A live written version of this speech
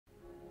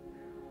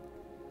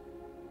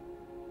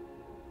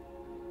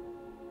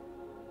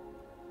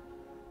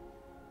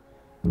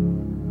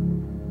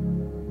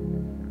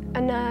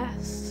A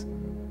nurse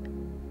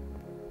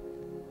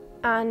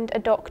and a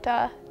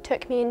doctor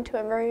took me into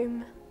a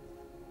room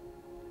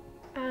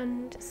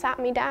and sat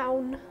me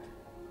down.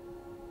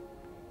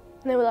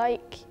 And they were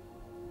like,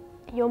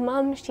 "Your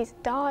mum, she's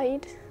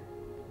died."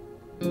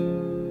 And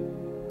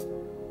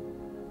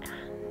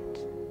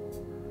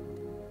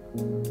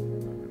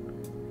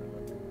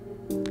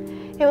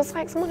it was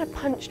like someone had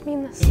punched me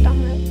in the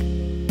stomach.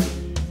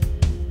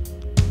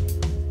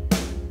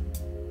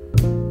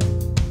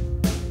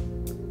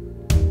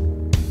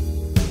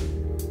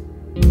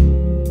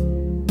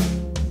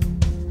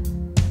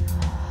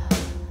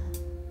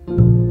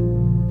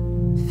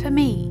 For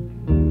me,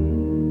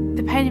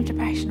 the pain of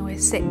depression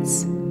always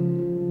sits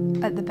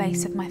at the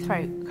base of my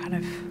throat, kind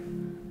of,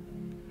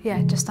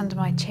 yeah, just under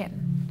my chin.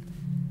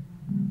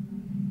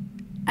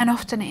 And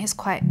often it is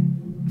quite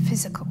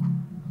physical.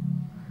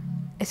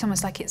 It's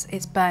almost like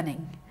it's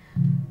burning,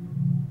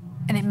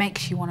 and it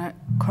makes you want to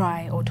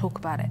cry or talk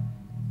about it.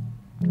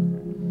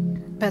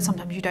 But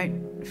sometimes you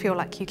don't feel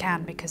like you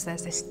can because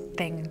there's this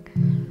thing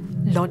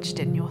lodged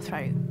in your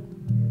throat.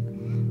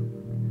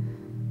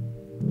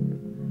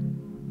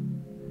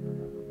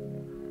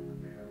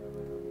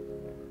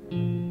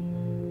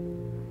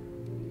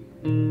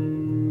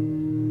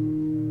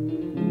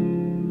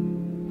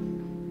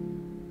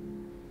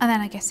 And then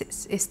I guess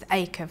it's the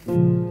ache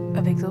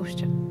of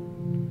exhaustion.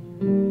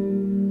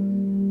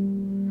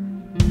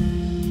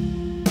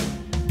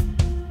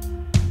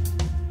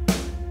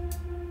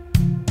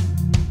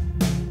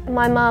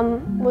 My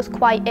mum was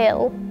quite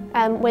ill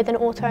with an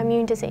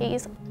autoimmune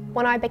disease.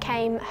 When I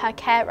became her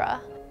carer,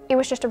 it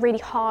was just a really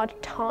hard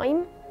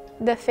time.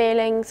 The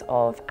feelings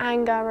of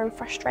anger and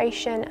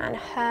frustration and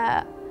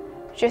hurt,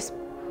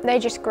 they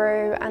just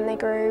grew,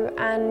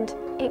 and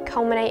it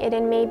culminated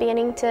in me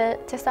beginning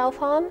to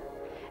self-harm.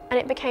 And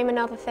it became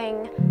another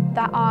thing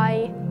that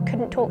I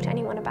couldn't talk to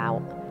anyone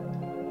about.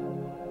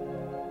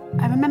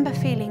 I remember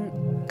feeling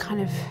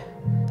kind of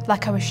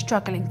like I was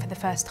struggling for the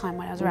first time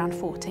when I was around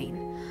 14.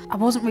 I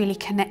wasn't really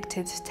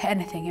connected to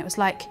anything. It was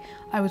like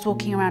I was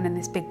walking around in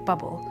this big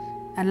bubble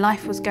and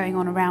life was going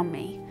on around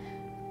me,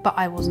 but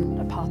I wasn't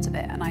a part of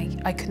it, and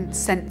I couldn't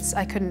sense,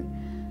 I couldn't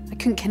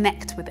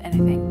connect with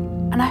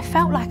anything. And I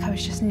felt like I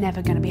was just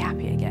never going to be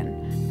happy again.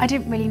 I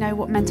didn't really know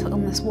what mental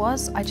illness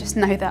was. I just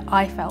know that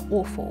I felt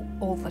awful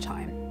all the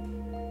time.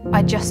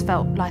 I just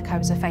felt like I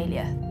was a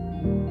failure.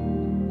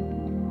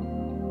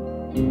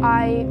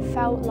 I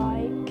felt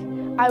like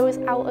I was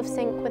out of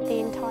sync with the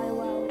entire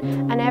world,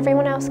 and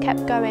everyone else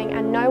kept going,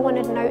 and no one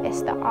had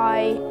noticed that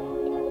I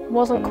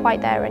wasn't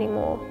quite there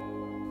anymore.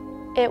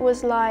 It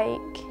was like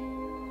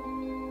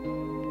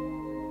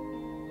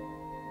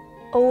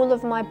all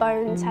of my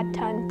bones had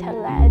turned to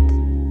lead.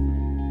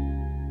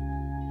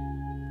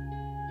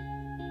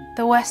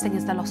 The worst thing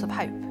is the loss of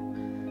hope,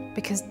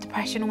 because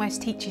depression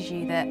almost teaches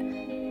you that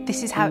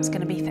this is how it's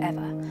going to be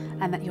forever,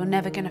 and that you're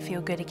never going to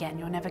feel good again.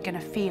 You're never going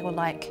to feel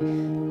like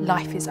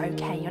life is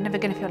okay. You're never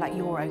going to feel like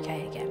you're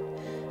okay again.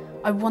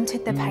 I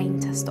wanted the pain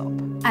to stop,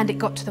 and it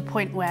got to the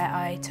point where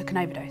I took an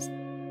overdose.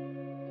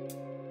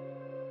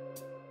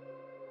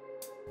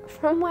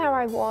 From where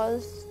I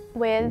was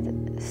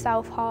with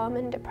self-harm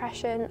and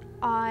depression,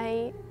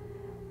 I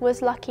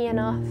was lucky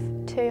enough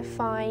to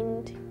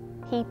find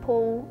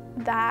people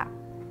that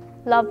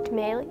loved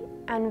me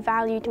and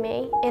valued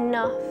me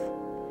enough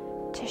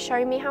to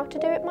show me how to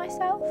do it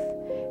myself,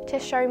 to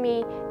show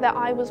me that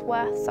I was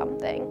worth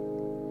something.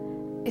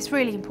 It's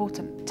really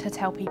important to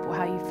tell people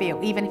how you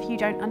feel, even if you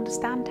don't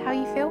understand how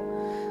you feel.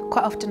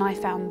 Quite often I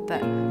found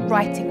that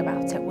writing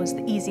about it was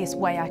the easiest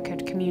way I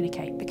could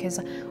communicate, because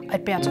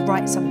I'd be able to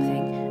write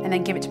something and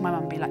then give it to my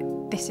mum and be like,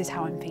 this is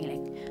how I'm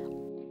feeling.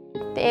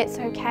 It's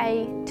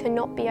okay to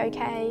not be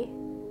okay.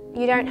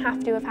 You don't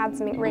have to have had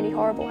something really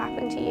horrible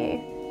happen to you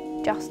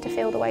just to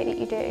feel the way that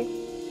you do.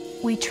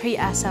 We treat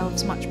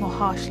ourselves much more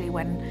harshly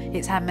when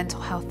it's our mental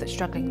health that's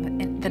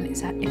struggling than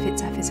if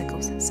it's our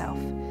physical self.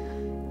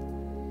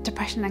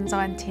 Depression and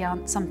anxiety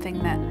aren't something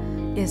that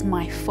is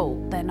my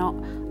fault. They're not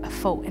a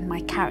fault in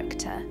my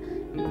character.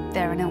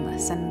 They're an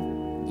illness,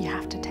 and you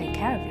have to take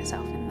care of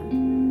yourself in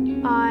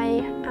them.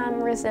 I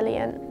am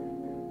resilient,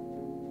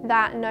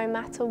 that no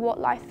matter what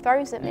life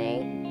throws at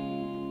me,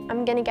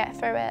 I'm going to get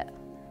through it.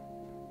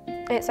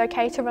 It's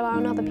okay to rely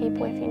on other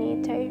people if you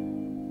need to.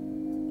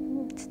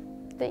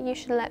 That you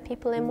should let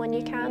people in when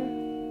you can.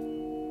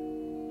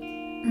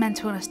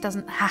 Mental illness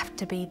doesn't have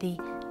to be the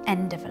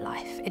end of a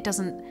life. It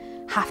doesn't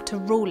have to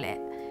rule it.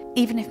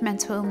 Even if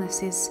mental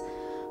illness is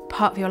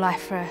part of your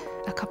life for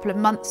a couple of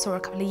months or a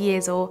couple of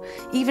years, or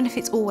even if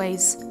it's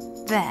always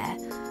there,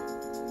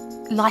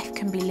 life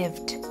can be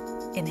lived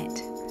in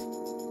it.